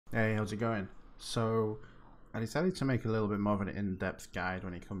Hey, how's it going? So, I decided to make a little bit more of an in-depth guide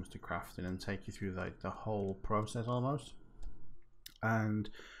when it comes to crafting and take you through the whole process almost. And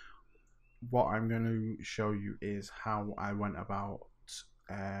what I'm going to show you is how I went about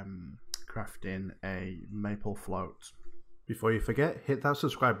crafting a maple float. Before you forget, hit that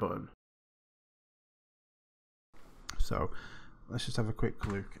subscribe button. So, let's just have a quick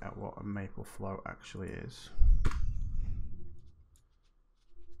look at what a maple float actually is.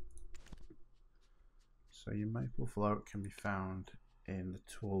 So your maple float can be found in the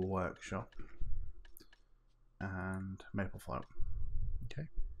tool workshop and maple float. Okay.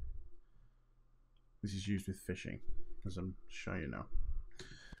 This is used with fishing, as I'm sure you know.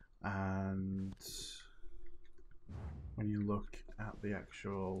 And when you look at the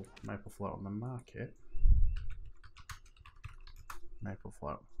actual maple float on the market, maple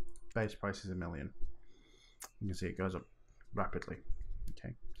float base price is $1 million. You can see it goes up rapidly.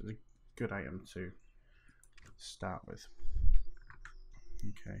 Okay, so it's a good item to start with.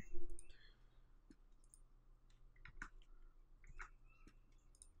 Okay.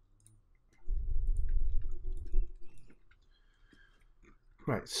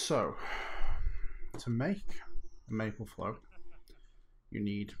 Right, so to make a maple float, you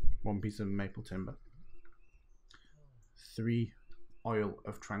need 1 piece of maple timber, 3 oil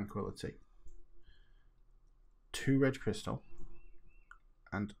of tranquility, 2 red crystal,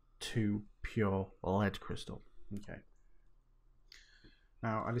 and 2 pure lead crystal. Okay.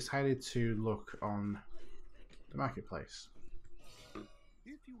 Now I decided to look on the marketplace.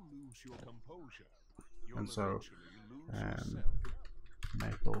 If you lose your composure, And so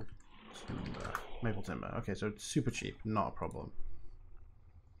yourself. maple timber. Okay, so it's super cheap, not a problem.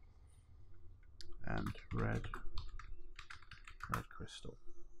 And red crystal.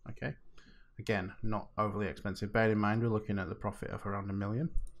 Okay, again, not overly expensive. Bear in mind we're looking at the profit of around $1 million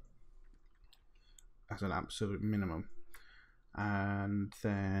as an absolute minimum. And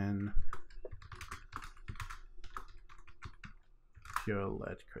then pure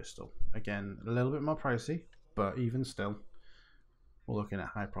lead crystal. Again, a little bit more pricey, but even still, we're looking at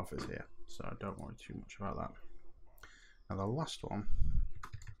high profits here, so don't worry too much about that. Now the last one,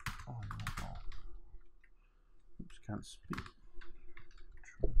 oops, can't speak.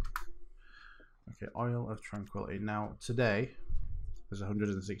 Okay, oil of tranquility. Now today, there's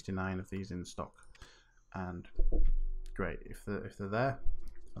 169 of these in stock, and great, if they're there,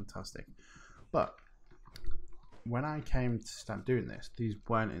 fantastic. But when I came to start doing this, these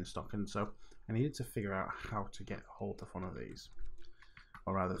weren't in stock, and so I needed to figure out how to get hold of one of these,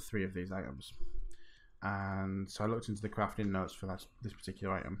 or rather 3 of these items. And so I looked into the crafting notes for this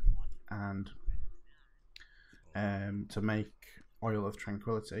particular item, and to make oil of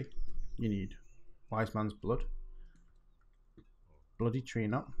tranquility, you need wise man's blood, bloody tree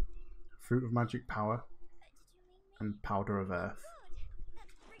nut, fruit of magic power, and powder of earth.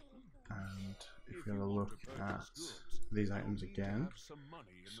 And if we have a look at these items again,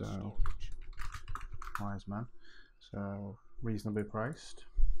 so wise man, so reasonably priced,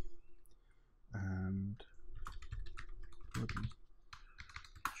 and bloody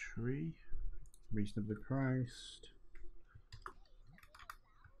tree, reasonably priced,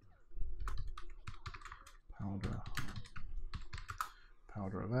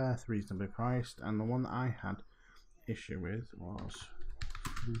 powder of earth, reasonably priced, and the one that I had issue with was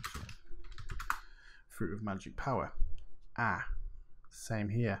fruit of magic power. Same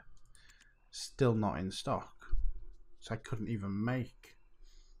here, still not in stock, so I couldn't even make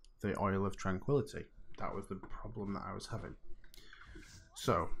the oil of tranquility. That was the problem that I was having.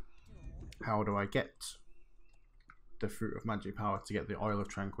 So how do I get the fruit of magic power to get the oil of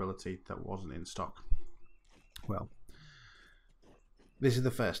tranquility that wasn't in stock? Well, this is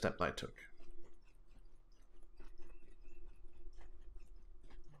the first step that I took.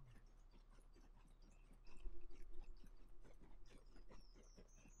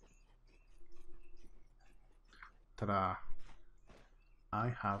 Ta-da! I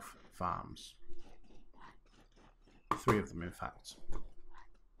have farms. 3 of them, in fact.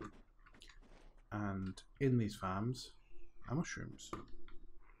 And in these farms are mushrooms.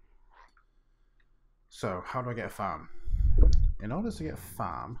 So, how do I get a farm? In order to get a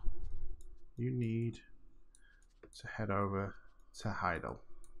farm, you need to head over to Heidel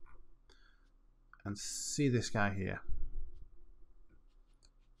and see this guy here.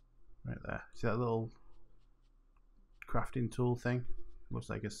 Right there. See that little crafting tool thing? Looks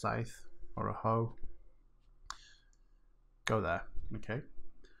like a scythe or a hoe. Go there, okay?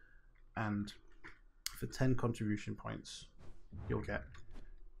 And for 10 contribution points, you'll get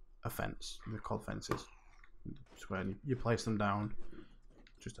a fence. They're called fences. It's when you place them down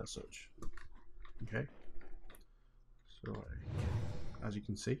just as such. Okay, so as you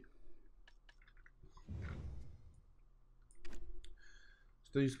can see,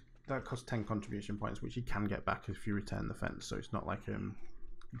 so that costs 10 contribution points, which you can get back if you return the fence. So it's not like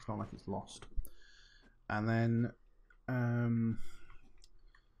it's lost. And then the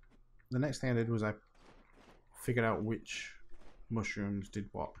next thing I did was I figured out which mushrooms did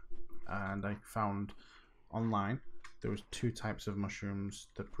what, and I found online there was 2 types of mushrooms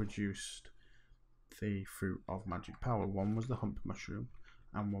that produced the fruit of magic power. One was the hump mushroom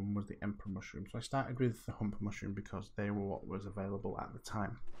and one was the emperor mushroom. So I started with the hump mushroom because they were what was available at the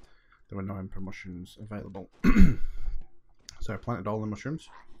time. There were no emperor mushrooms available. So I planted all the mushrooms,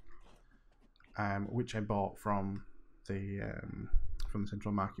 which I bought from the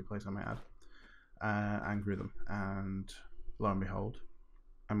central marketplace, I might add, and grew them. And lo and behold,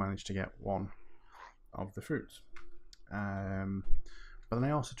 I managed to get one of the fruits. But then I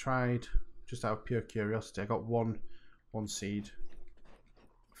also tried, just out of pure curiosity, I got one seed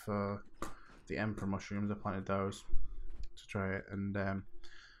for the emperor mushrooms. I planted those to try it, and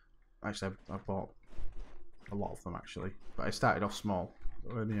actually I bought a lot of them actually, but I started off small,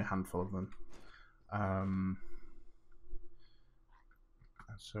 only a handful of them.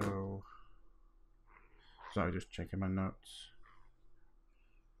 So sorry, just checking my notes.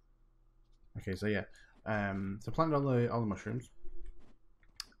 Okay, so yeah, so planted all the mushrooms,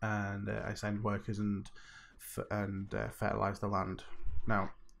 and I sent workers and fertilized the land.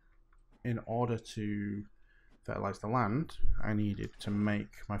 Now, in order to fertilize the land, I needed to make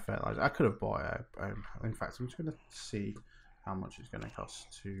my fertilizer. I could have bought it. In fact, I'm just going to see how much it's going to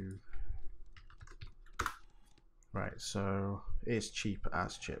cost to. Right, so it's cheap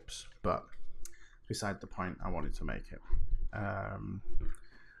as chips, but beside the point, I wanted to make it.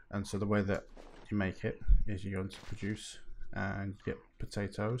 And so the way that you make it is you're going to produce and get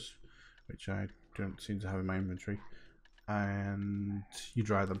potatoes, which I don't seem to have in my inventory, and you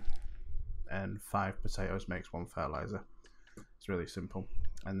dry them, and 5 potatoes makes 1 fertilizer. It's really simple.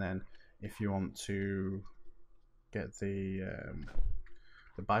 And then if you want to get the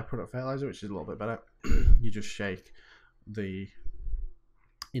byproduct fertilizer, which is a little bit better, you just shake the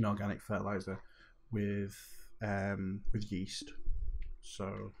inorganic fertilizer with yeast.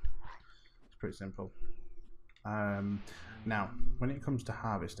 So it's pretty simple. Now, when it comes to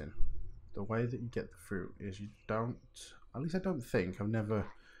harvesting, the way that you get the fruit is you don't, at least I don't think, I've never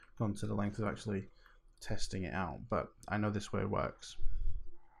gone to the length of actually testing it out, but I know this way works,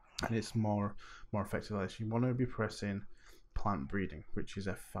 and it's more effective. Like, you want to be pressing plant breeding, which is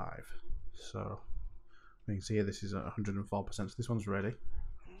F5. So you can see here this is at 104%, so this one's ready.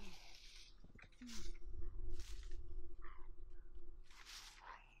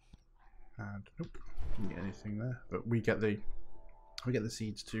 And nope, didn't get anything there, but we get the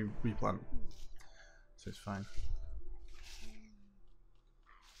seeds to replant, so it's fine.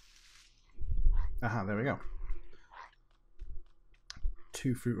 Aha, there we go.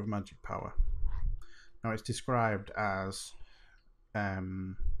 2 fruit of magic power. Now it's described as,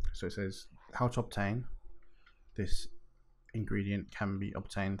 so it says how to obtain this ingredient can be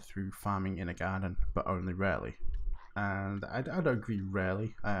obtained through farming in a garden, but only rarely. And I'd agree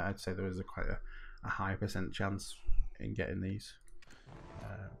rarely. I'd say there is quite a high % chance in getting these.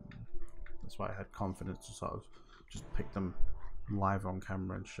 That's why I had confidence to sort of just pick them live on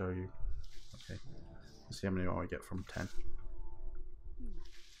camera and show you. Okay, let's see how many more we get from 10.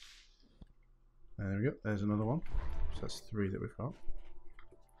 There we go, there's another one. So that's 3 that we've got.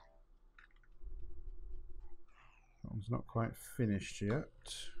 That one's not quite finished yet.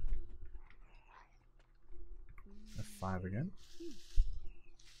 F5 again.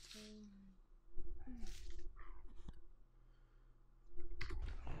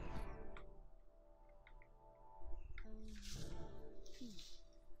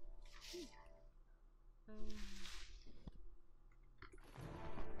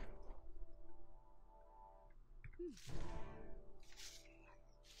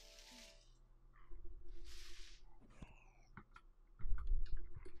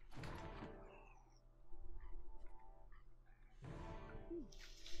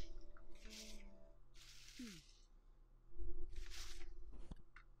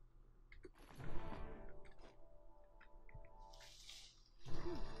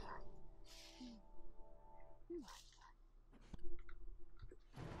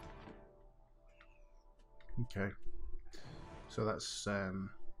 Okay, so that's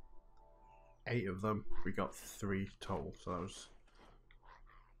 8 of them. We got 3 total, so that was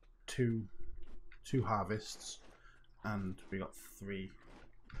two harvests, and we got 3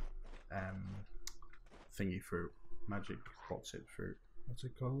 thingy fruit, magic what's it fruit, what's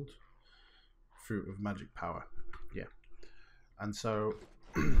it called? Fruit of magic power. Yeah. And so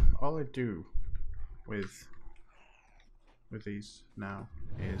all I do with these now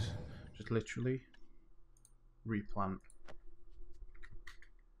is just literally replant.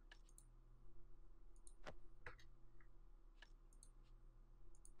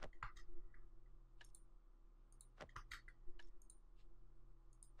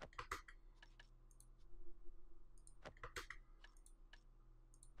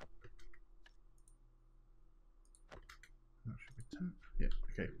 That should be 10. Yeah,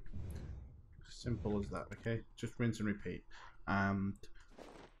 okay. Simple as that, okay? Just rinse and repeat. And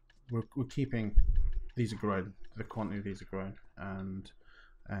we're keeping, these are growing, the quantity of these are growing. And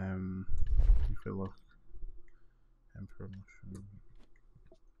if we look, Emperor Mushroom.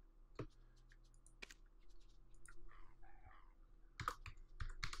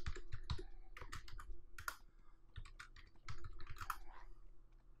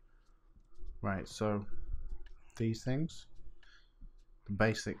 Right, so these things, the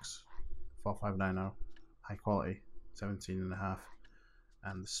basics 4590, high quality 17.5,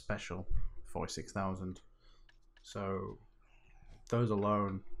 and the special 46,000. So those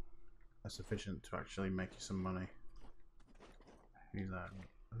alone are sufficient to actually make you some money. Are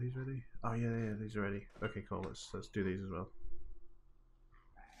these ready? Oh yeah, these are ready. Okay, cool. Let's do these as well.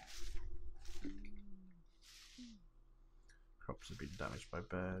 Crops have been damaged by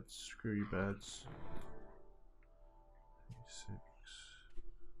birds. Screw you, birds. 6.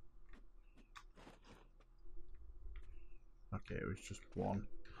 Okay, it was just one.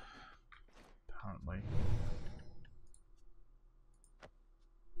 Apparently.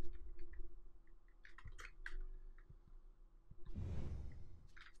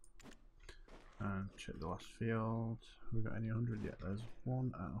 And check the last field. Have we got any 100 yet? There's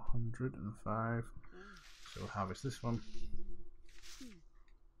 1 at 105. So we'll harvest this one.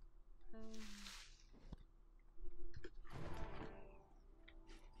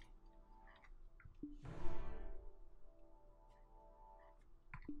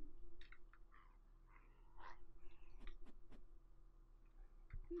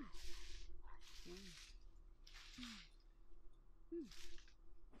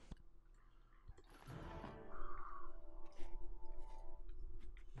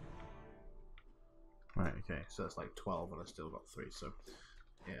 Right, okay, so that's like 12 and I still got 3, so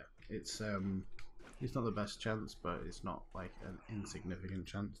yeah, it's not the best chance, but it's not like an insignificant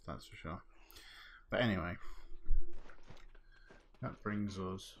chance, that's for sure. But anyway, that brings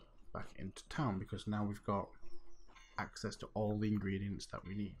us back into town because now we've got access to all the ingredients that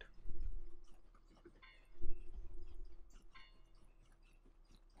we need.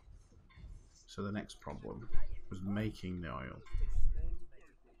 So the next problem was making the oil.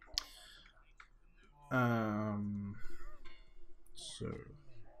 So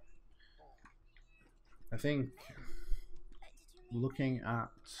I think looking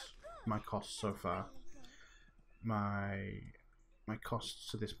at my costs so far, my costs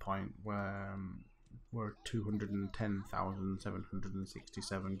to this point were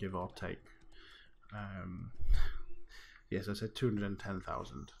 210,767, give or take. Yes, I said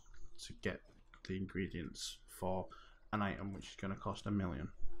 210,000 to get the ingredients for an item which is going to cost $1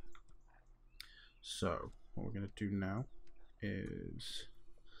 million. So what we're going to do now is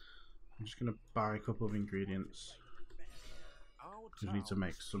I'm just going to buy a couple of ingredients. We need to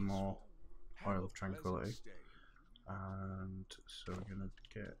make some more oil of tranquility, and so we're going to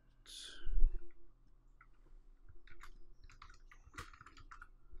get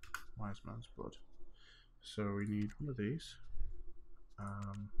wise man's blood. So we need one of these.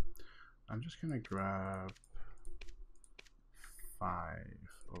 I'm just going to grab 5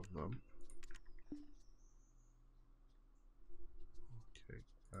 of them. Okay,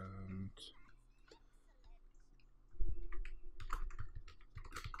 and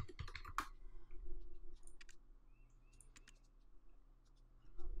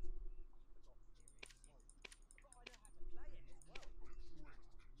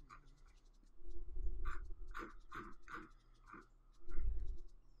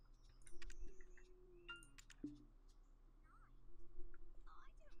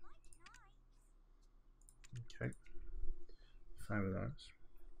okay, 5 of those,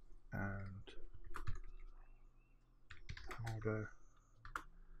 and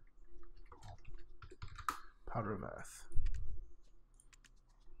powder of earth.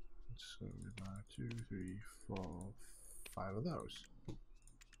 So we buy 2, 3, 4, 5 of those.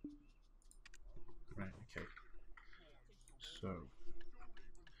 Right, okay. So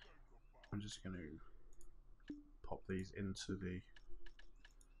I'm just going to pop these into the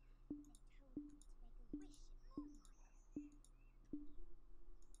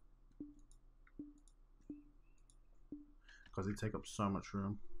because they take up so much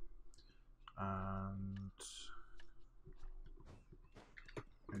room. And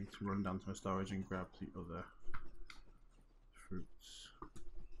I need to run down to my storage and grab the other fruits.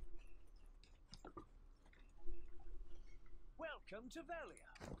 Welcome to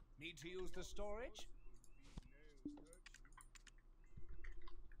Velia. Need to use the storage?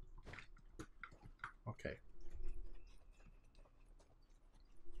 Okay.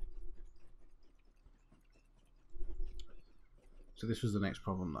 So this was the next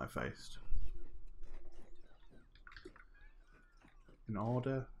problem that I faced. In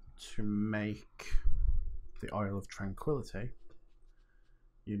order to make the oil of tranquility,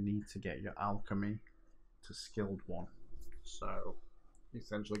 you need to get your alchemy to skilled 1. So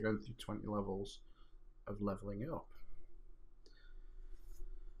essentially going through 20 levels of leveling it up,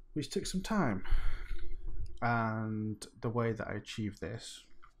 which took some time. And the way that I achieved this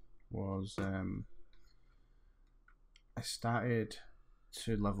was I started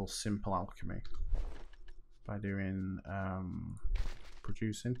to level simple alchemy by doing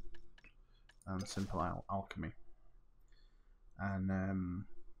producing and simple alchemy, and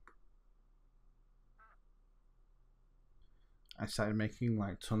I started making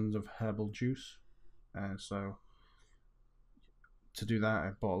like tons of herbal juice. So to do that,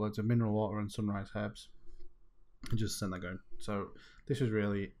 I bought loads of mineral water and sunrise herbs and just sent that going. So this was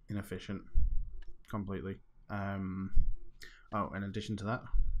really inefficient completely. Oh, in addition to that,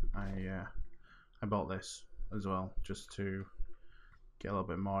 I bought this as well just to get a little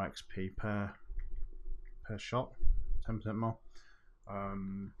bit more XP per shot, 10% more.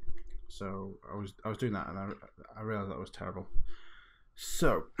 So I was doing that, and I realized that was terrible.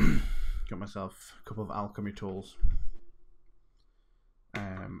 So got myself a couple of alchemy tools,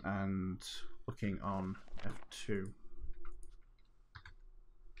 and looking on F2.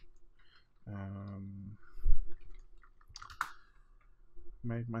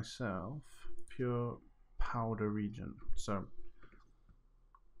 Made myself pure powder reagent. So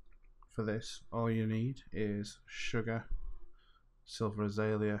for this, all you need is sugar, silver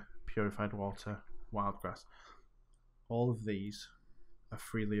azalea, purified water, wildgrass. All of these are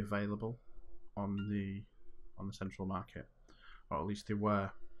freely available on the central market, or at least they were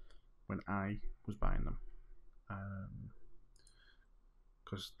when I was buying them.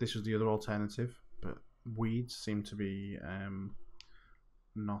 Because this was the other alternative, but weeds seem to be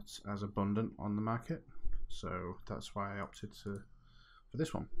not as abundant on the market, so that's why I opted for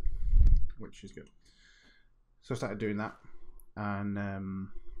this one, which is good. So I started doing that, and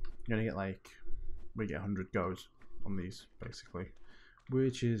you only get we get 100 goes on these basically,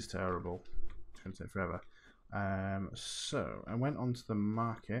 which is terrible. It's going to take forever. So I went onto the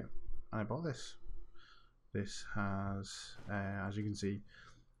market and I bought this. This has, as you can see,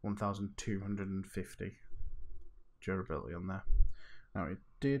 1,250 durability on there. Now it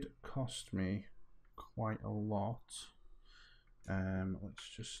did cost me quite a lot. Let's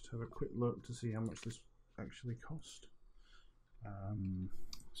just have a quick look to see how much this actually cost.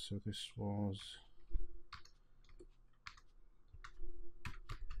 So this was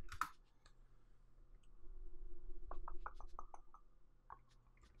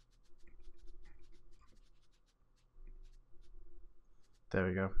there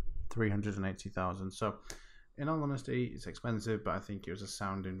we go, 380,000. So in all honesty, it's expensive, but I think it was a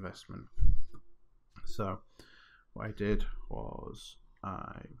sound investment. So what I did was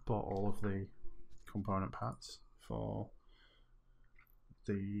I bought all of the component parts for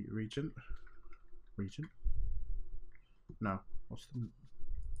the reagent. No, what's the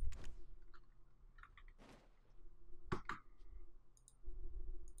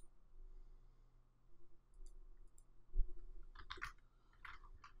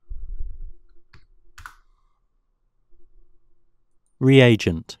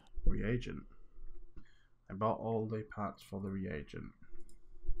reagent? Reagent. I bought all the parts for the reagent,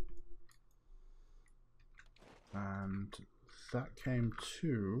 and that came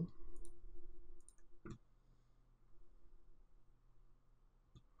to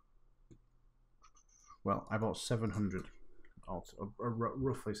I bought 700,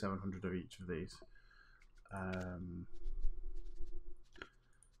 roughly 700 of each of these.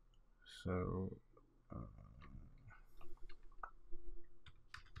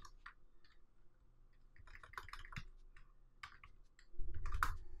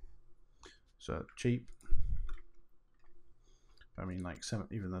 So cheap. I mean, like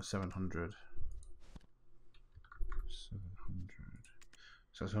even though 700,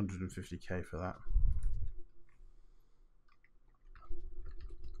 so it's 150k for that.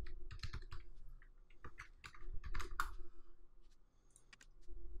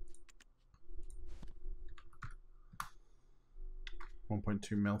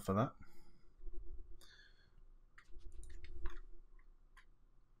 1.2 mil for that.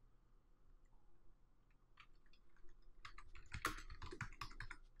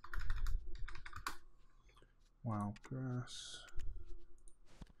 Wild grass.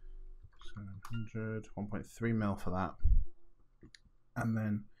 700. 1.3 mil for that. And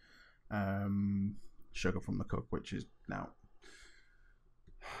then sugar from the cook, which is now.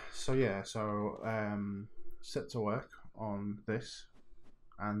 So yeah, set to work on this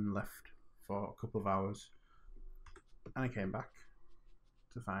and left for a couple of hours, and I came back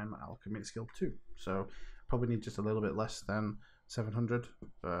to find my alchemy skill 2. So probably need just a little bit less than 700,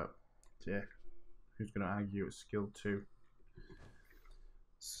 but yeah, who's going to argue it's skill 2?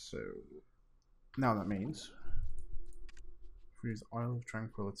 So now that means if we use oil of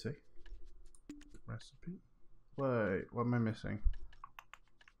tranquility recipe. Wait, what am I missing?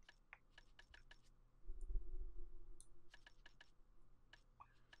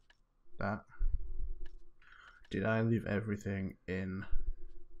 That. Did I leave everything in?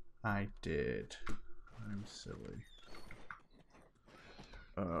 I did. I'm silly.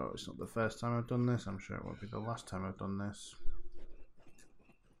 Oh, it's not the first time I've done this. I'm sure it won't be the last time I've done this.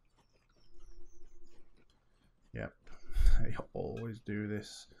 Yep. I always do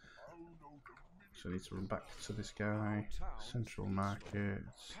this. So I need to run back to this guy. Central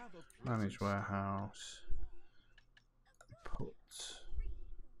markets. Manage warehouse. Put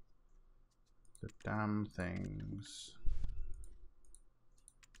the damn things.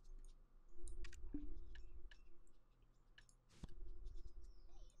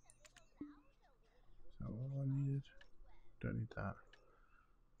 Is that all I needed? Don't need that.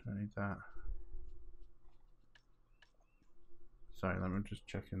 Don't need that. Sorry, let me just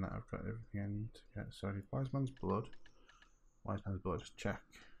checking that I've got everything I need to get. Sorry, wise man's blood. Wise man's blood, just check.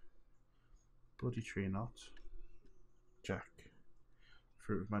 Bloody tree knot. Check.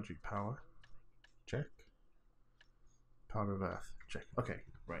 Fruit of magic power. Check. Powder of earth. Check. Okay,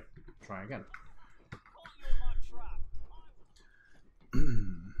 right. Try again.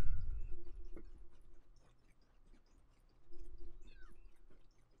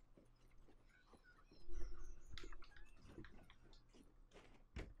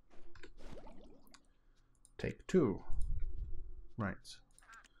 Take 2. Right.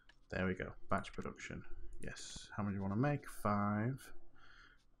 There we go. Batch production. Yes. How many do you want to make? 5.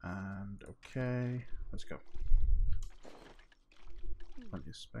 And okay. Let's go. Plenty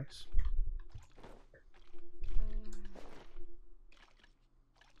of space.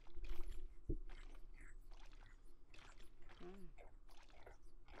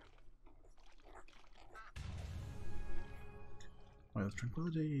 Oil of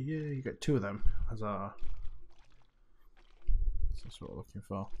tranquility. Yeah, you get 2 of them. Huzzah. That's what we're looking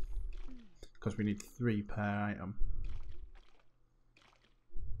for. Because we need 3 per item.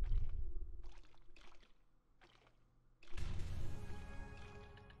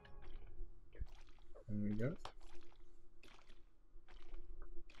 There we go.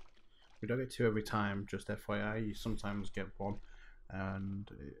 We don't get 2 every time, just FYI. You sometimes get 1, and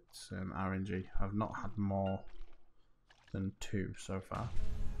it's RNG. I've not had more than 2 so far,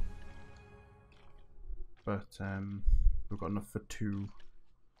 but we've got enough for 2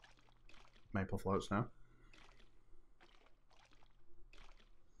 maple floats now.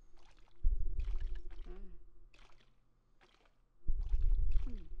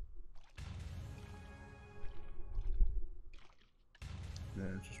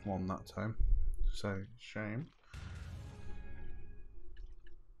 There's just 1 that time, so shame.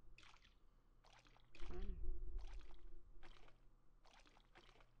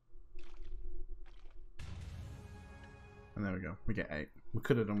 And there we go, we get 8. We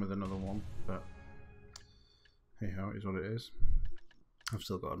could have done with another 1, but hey ho, it is what it is. I've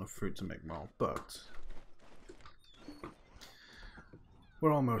still got enough fruit to make more, but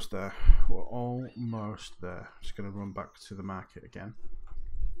we're almost there. We're almost there. Just going to run back to the market again.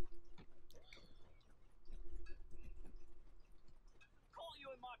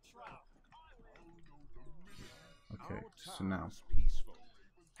 Okay, so now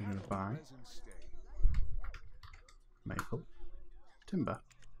we're going to buy maple, timber,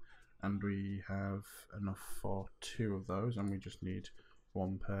 and we have enough for 2 of those, and we just need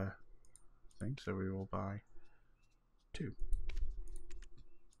 1 per thing, so we will buy 2.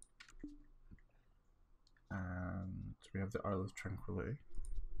 And we have the Isle of Tranquility,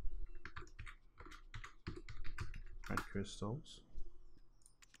 red crystals,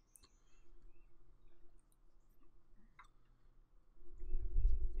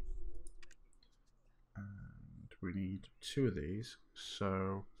 and we need 2 of these,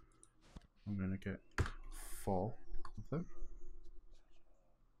 so I'm going to get 4 of them.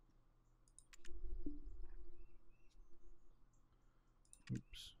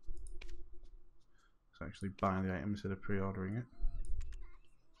 Oops. Let's actually buy the item instead of pre-ordering it.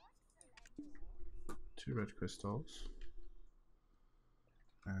 2 red crystals.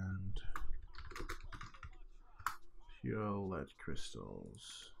 And pure lead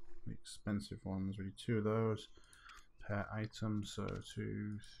crystals. The expensive ones, we need 2 of those per item, so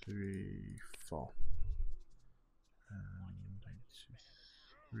 2, 3, 4. And 2,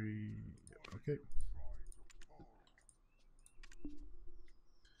 3, okay.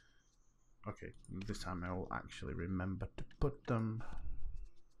 Okay, this time I will actually remember to put them.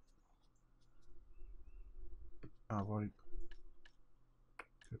 Oh, I've already.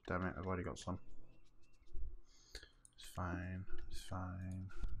 God damn it, I've already got some. It's fine, it's fine.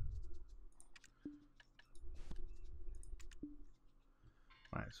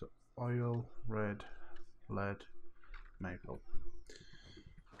 Right, so oil, red, lead, maple.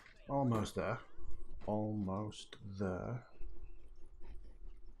 Almost there. Almost there.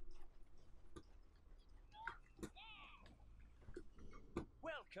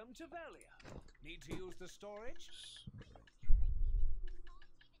 Welcome to Velia. Need to use the storage?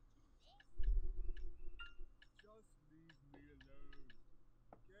 Just leave me alone.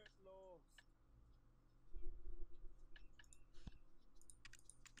 Get lost.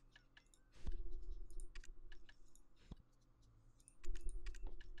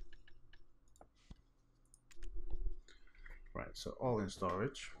 Right, so all in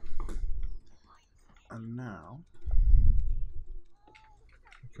storage. And now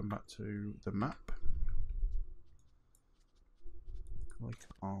we come back to the map. Click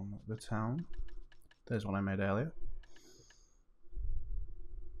on the town. There's one I made earlier.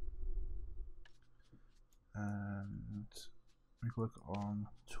 And we click on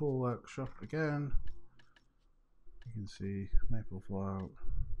Tool Workshop again. You can see Maple Float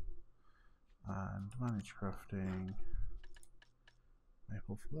and Manage Crafting,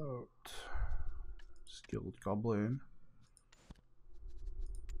 Maple Float, Skilled Goblin.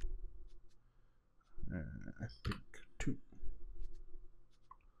 I think 2.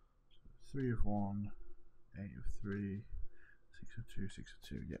 So 3 of 1, 8 of 3, 6 of 2, 6 of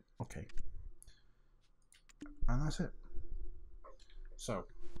 2. Yeah, okay. And that's it. So,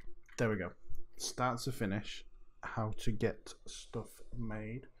 there we go. Start to finish, how to get stuff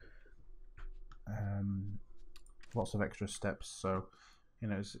made. Lots of extra steps, so you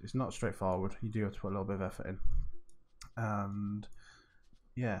know it's not straightforward. You do have to put a little bit of effort in. And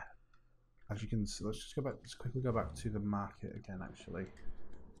yeah, as you can see, let's just go back. Let's quickly go back to the market again. Actually,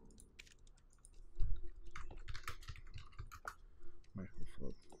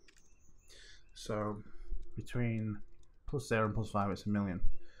 so between +0 and +5, it's 1 million.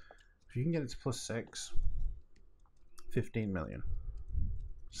 If you can get it to +6, 15 million.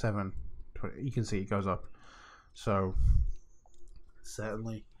 7, 20, you can see it goes up. So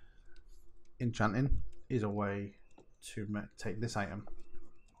certainly enchanting is a way to take this item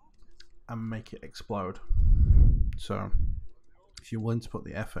and make it explode. So if you're willing to put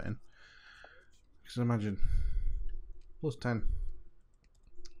the effort in, because imagine +10,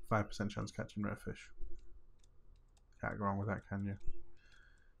 5% chance catching rare fish. Can't go wrong with that, can you?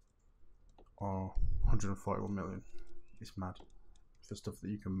 Or 141 million. It's mad for stuff that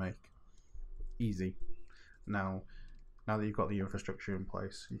you can make easy. Now that you've got the infrastructure in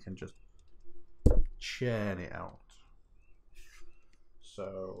place, you can just churn it out.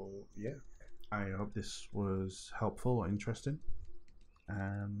 So yeah, I hope this was helpful or interesting.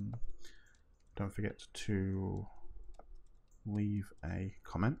 Don't forget to leave a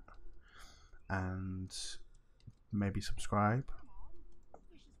comment and maybe subscribe.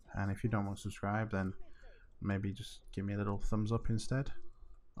 And if you don't want to subscribe, then maybe just give me a little thumbs up instead.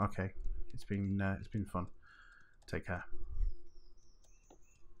 Okay, it's been fun. Take care.